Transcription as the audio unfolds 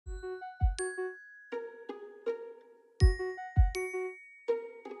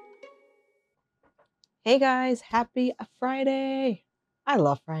Hey guys, happy Friday. I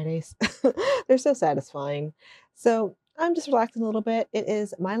love Fridays. They're so satisfying. So I'm just relaxing a little bit. It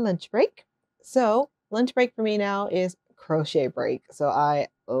is my lunch break. So lunch break for me now is crochet break. So I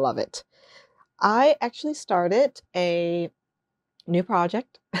love it. I actually started a new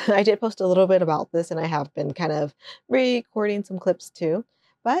project. I did post a little bit about this and I have been kind of recording some clips too,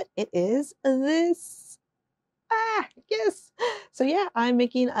 but it is this. Yes. So yeah, I'm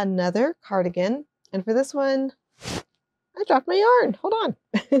making another cardigan. And for this one, I dropped my yarn. Hold on.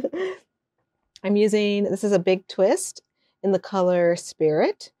 I'm using, this is a big twist in the color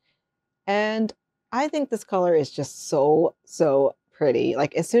Spirit. And I think this color is just so pretty.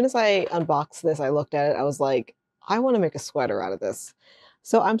 Like as soon as I unboxed this, I looked at it, I was like, I want to make a sweater out of this.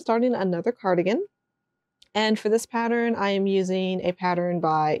 So I'm starting another cardigan. And for this pattern, I am using a pattern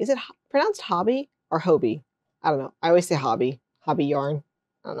by, is it pronounced Hobby or Hobie? I don't know. I always say Hobby yarn.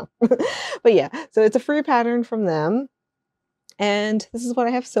 I don't know. But yeah, so it's a free pattern from them. And this is what I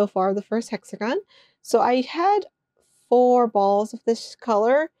have so far, the first hexagon. So I had 4 balls of this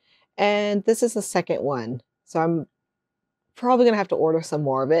color, and this is the second one. So I'm probably gonna have to order some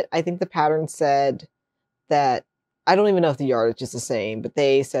more of it. I think the pattern said that, I don't even know if the yardage is the same, but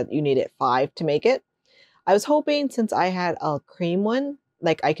they said you needed 5 to make it. I was hoping since I had a cream one,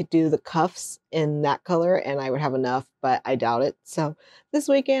 like I could do the cuffs in that color and I would have enough, but I doubt it. So this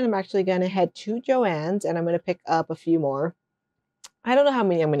weekend I'm actually gonna head to Joann's and I'm gonna pick up a few more. I don't know how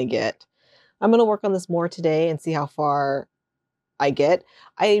many I'm gonna get. I'm gonna work on this more today and see how far I get.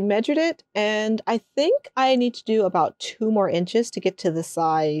 I measured it and I think I need to do about 2 more inches to get to the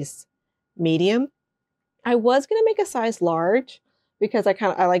size medium. I was gonna make a size large because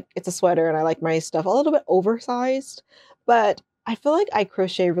I like, it's a sweater and I like my stuff a little bit oversized, but I feel like I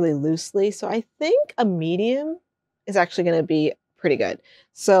crochet really loosely. So I think a medium is actually gonna be pretty good.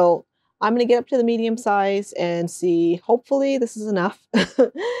 So I'm gonna get up to the medium size and see, hopefully this is enough.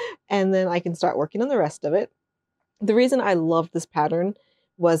 And then I can start working on the rest of it. The reason I love this pattern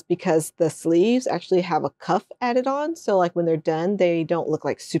was because the sleeves actually have a cuff added on. So like when they're done, they don't look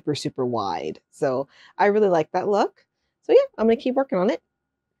like super wide. So I really like that look. So yeah, I'm gonna keep working on it.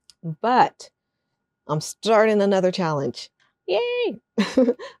 But I'm starting another challenge. Yay!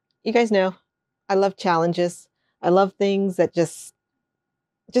 You guys know I love challenges. I love things that just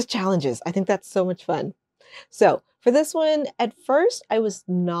challenges. I think that's so much fun. So for this one, at first I was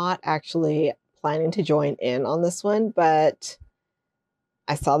not actually planning to join in on this one, but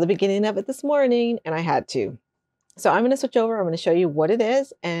I saw the beginning of it this morning and I had to. So I'm going to switch over. I'm going to show you what it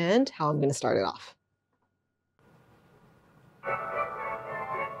is and how I'm going to start it off.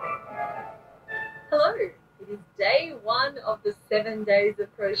 Hello, it is day 1 of the 7 days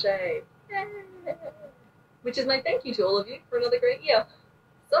of crochet, which is my thank you to all of you for another great year.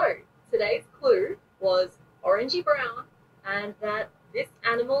 So today's clue was orangey brown and that this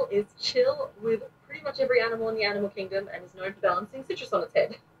animal is chill with pretty much every animal in the animal kingdom and is known for balancing citrus on its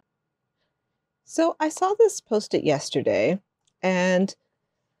head. So I saw this posted yesterday and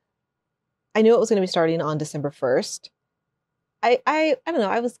I knew it was going to be starting on December 1st. I don't know.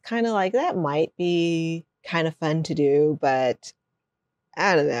 I was kind of like, that might be kind of fun to do, but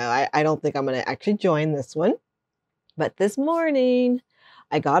I don't know. I don't think I'm going to actually join this one. But this morning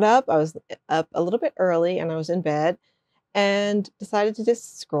I got up. I was up a little bit early and I was in bed and decided to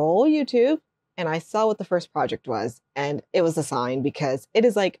just scroll YouTube. And I saw what the first project was. And it was a sign because it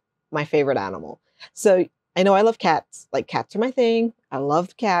is like my favorite animal. So I know I love cats. Like cats are my thing. I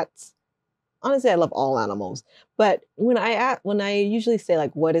love cats. Honestly, I love all animals. But when I usually say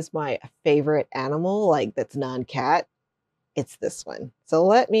like what is my favorite animal, like that's non-cat, it's this one. So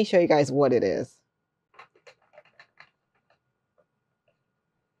let me show you guys what it is.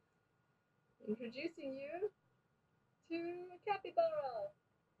 Introducing you to capybara.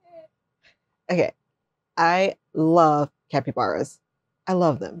 Okay, I love capybaras. I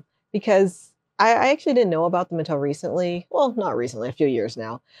love them because I actually didn't know about them until recently. Well, not recently, a few years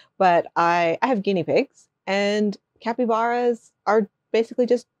now. But I have guinea pigs, and capybaras are basically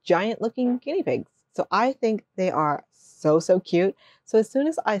just giant looking guinea pigs. So I think they are so cute. So as soon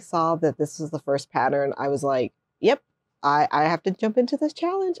as I saw that this was the first pattern, I was like, yep, I have to jump into this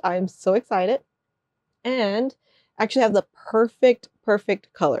challenge. I am so excited. And actually have the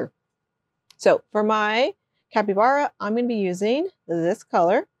perfect color. So for my capybara, I'm going to be using this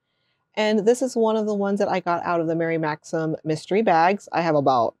color. And this is one of the ones that I got out of the Mary Maxim mystery bags. I have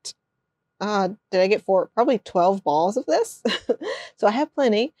about, did I get probably 12 balls of this. So I have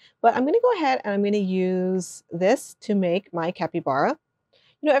plenty, but I'm going to go ahead and I'm going to use this to make my capybara.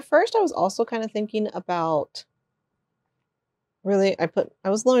 You know, at first I was also kind of thinking about Really, I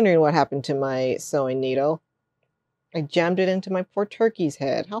was wondering what happened to my sewing needle. I jammed it into my poor turkey's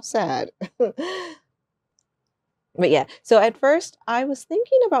head. How sad. But yeah, so at first I was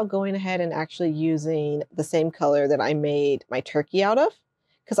thinking about going ahead and actually using the same color that I made my turkey out of,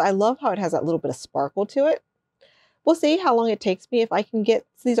 because I love how it has that little bit of sparkle to it. We'll see how long it takes me if I can get,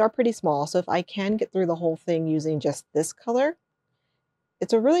 these are pretty small, so if I can get through the whole thing using just this color.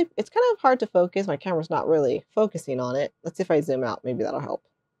 It's kind of hard to focus. My camera's not really focusing on it. Let's see if I zoom out. Maybe that'll help.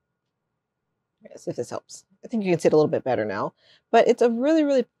 Yes, if this helps. I think you can see it a little bit better now. But it's a really,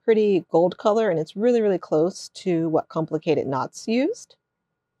 really pretty gold color, and it's really, really close to what Complicated Knots used.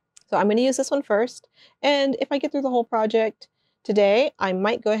 So I'm going to use this one first. And if I get through the whole project today, I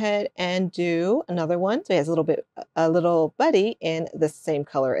might go ahead and do another one. So it has a little buddy in the same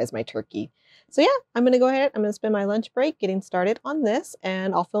color as my turkey. So yeah, I'm going to go ahead. I'm going to spend my lunch break getting started on this,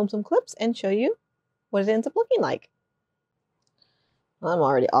 and I'll film some clips and show you what it ends up looking like. I'm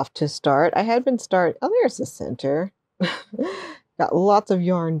already off to start. I had been oh, there's the center. Got lots of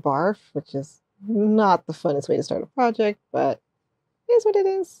yarn barf, which is not the funnest way to start a project, but it is what it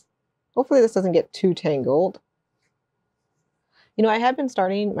is. Hopefully this doesn't get too tangled. You know, I have been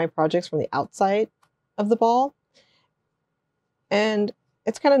starting my projects from the outside of the ball, and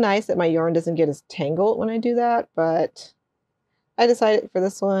it's kind of nice that my yarn doesn't get as tangled when I do that, but I decided for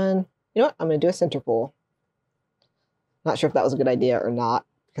this one, you know what, I'm going to do a center pull. Not sure if that was a good idea or not,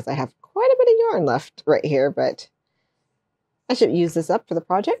 because I have quite a bit of yarn left right here, but I should use this up for the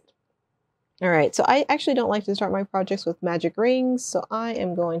project. All right, so I actually don't like to start my projects with magic rings, so I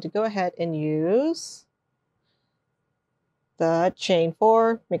am going to go ahead and use the chain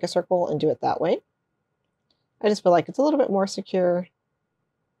 4, make a circle, and do it that way. I just feel like it's a little bit more secure.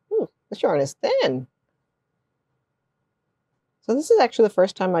 Ooh, this yarn is thin. So this is actually the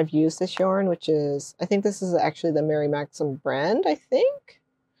first time I've used this yarn, which is, I think this is actually the Mary Maxim brand, I think.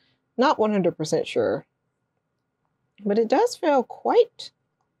 Not 100% sure. But it does feel quite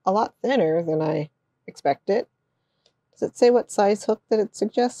a lot thinner than I expected. Does it say what size hook that it's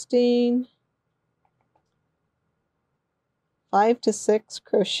suggesting? 5 to 6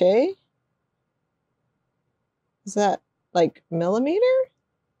 crochet? Is that like millimeter?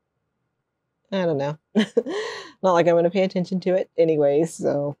 I don't know. Not like I'm going to pay attention to it anyways,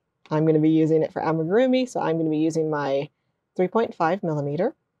 so I'm going to be using it for amigurumi, so I'm going to be using my 3.5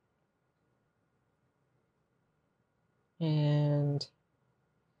 millimeter. And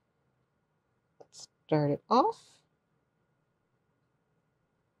let's start it off.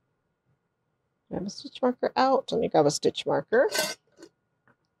 Grab a stitch marker out. Let me grab a stitch marker.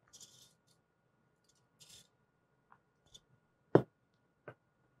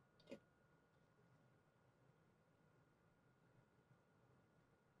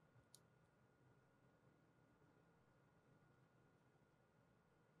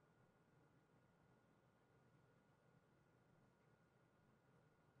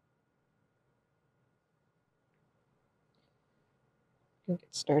 Get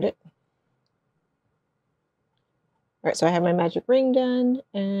started. All right, so I have my magic ring done,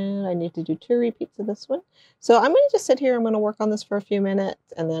 and I need to do 2 repeats of this one. So I'm going to just sit here. I'm going to work on this for a few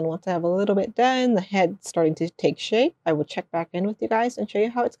minutes, and then once I have a little bit done, the head starting to take shape, I will check back in with you guys and show you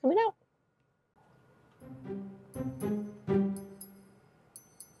how it's coming out.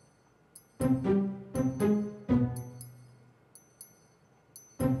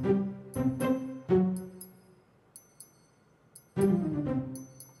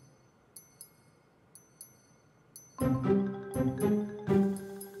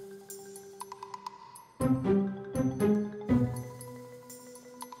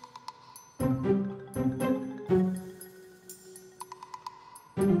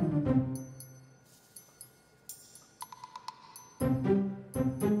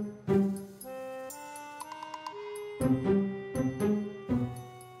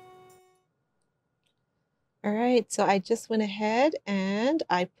 All right, so I just went ahead and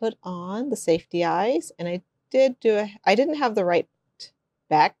I put on the safety eyes, and I didn't have the right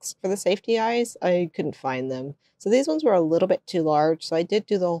backs for the safety eyes. I couldn't find them. So these ones were a little bit too large, so I did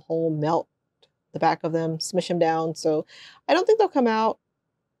do the whole melt the back of them, smush them down. So I don't think they'll come out,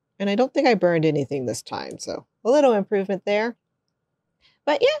 and I don't think I burned anything this time. So a little improvement there.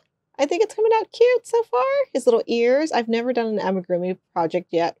 But yeah, I think it's coming out cute so far. His little ears. I've never done an amigurumi project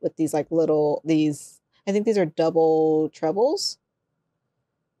yet with these like I think these are double trebles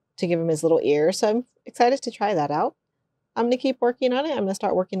to give him his little ears. So I'm excited to try that out. I'm going to keep working on it. I'm going to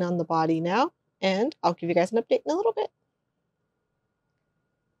start working on the body now, and I'll give you guys an update in a little bit.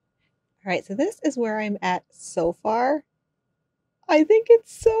 All right, so this is where I'm at so far. I think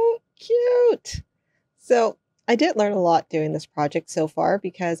it's so cute. So I did learn a lot doing this project so far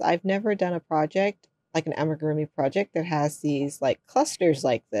because I've never done a project like an amigurumi project that has these like clusters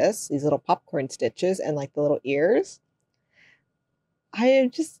like this, these little popcorn stitches and like the little ears. I am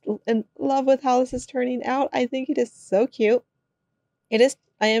just in love with how this is turning out. I think it is so cute. I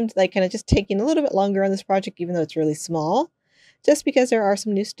am like kind of just taking a little bit longer on this project, even though it's really small, just because there are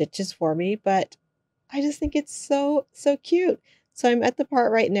some new stitches for me, but I just think it's so, so cute. So I'm at the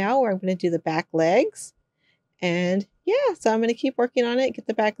part right now where I'm going to do the back legs. And yeah, so I'm going to keep working on it, get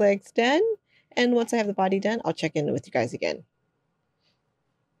the back legs done. And once I have the body done, I'll check in with you guys again.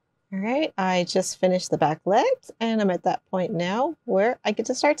 All right, I just finished the back legs and I'm at that point now where I get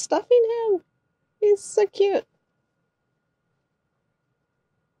to start stuffing him. He's so cute.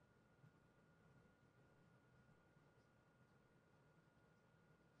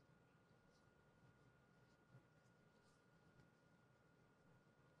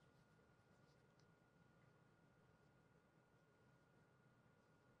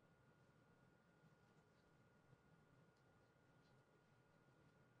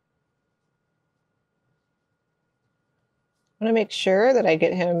 I'm going to make sure that I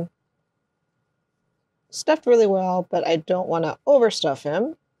get him stuffed really well, but I don't want to overstuff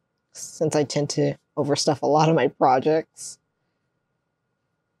him since I tend to overstuff a lot of my projects.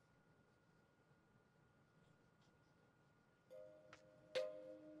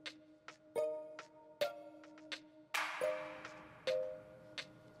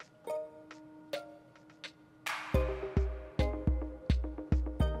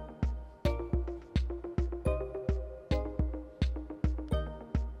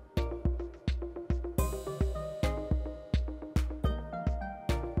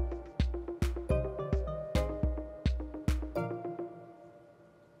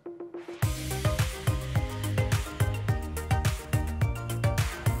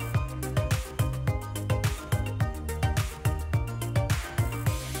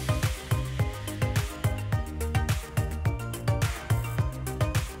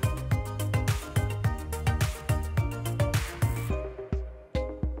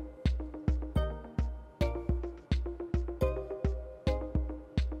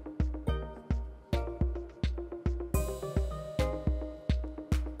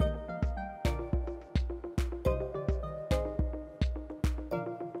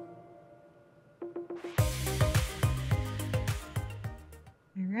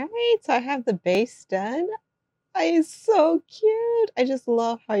 All right, so I have the base done. He's so cute. I just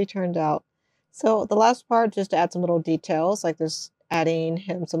love how he turned out. So the last part, just to add some little details, like this, adding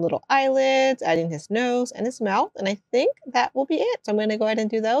him some little eyelids, adding his nose and his mouth, and I think that will be it. So I'm going to go ahead and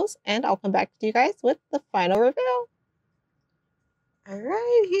do those, and I'll come back to you guys with the final reveal. All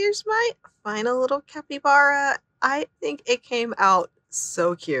right, here's my final little capybara. I think it came out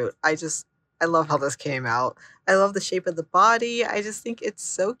so cute. I love how this came out. I love the shape of the body. I just think it's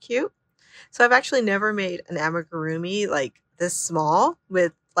so cute. So I've actually never made an amigurumi like this small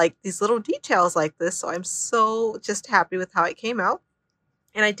with like these little details like this. So I'm so just happy with how it came out.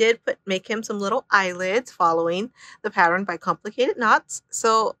 And I did make him some little eyelids following the pattern by Complicated Knots.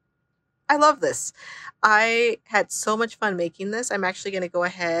 So I love this. I had so much fun making this. I'm actually going to go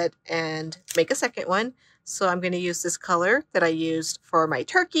ahead and make a second one. So I'm going to use this color that I used for my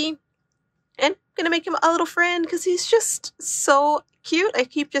turkey. And I'm going to make him a little friend because he's just so cute. I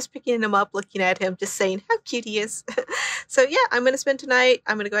keep just picking him up, looking at him, just saying how cute he is. So yeah, I'm going to spend tonight.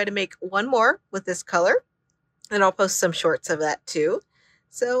 I'm going to go ahead and make one more with this color. And I'll post some shorts of that too.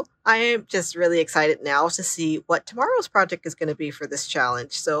 So I am just really excited now to see what tomorrow's project is going to be for this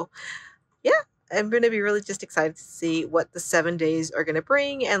challenge. So yeah, I'm going to be really just excited to see what the 7 days are going to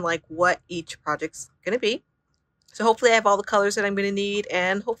bring and like what each project's going to be. So hopefully I have all the colors that I'm going to need,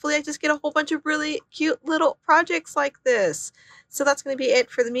 and hopefully I just get a whole bunch of really cute little projects like this. So that's going to be it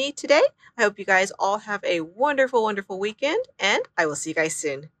for me today. I hope you guys all have a wonderful, wonderful weekend, and I will see you guys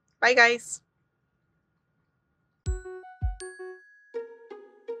soon. Bye, guys.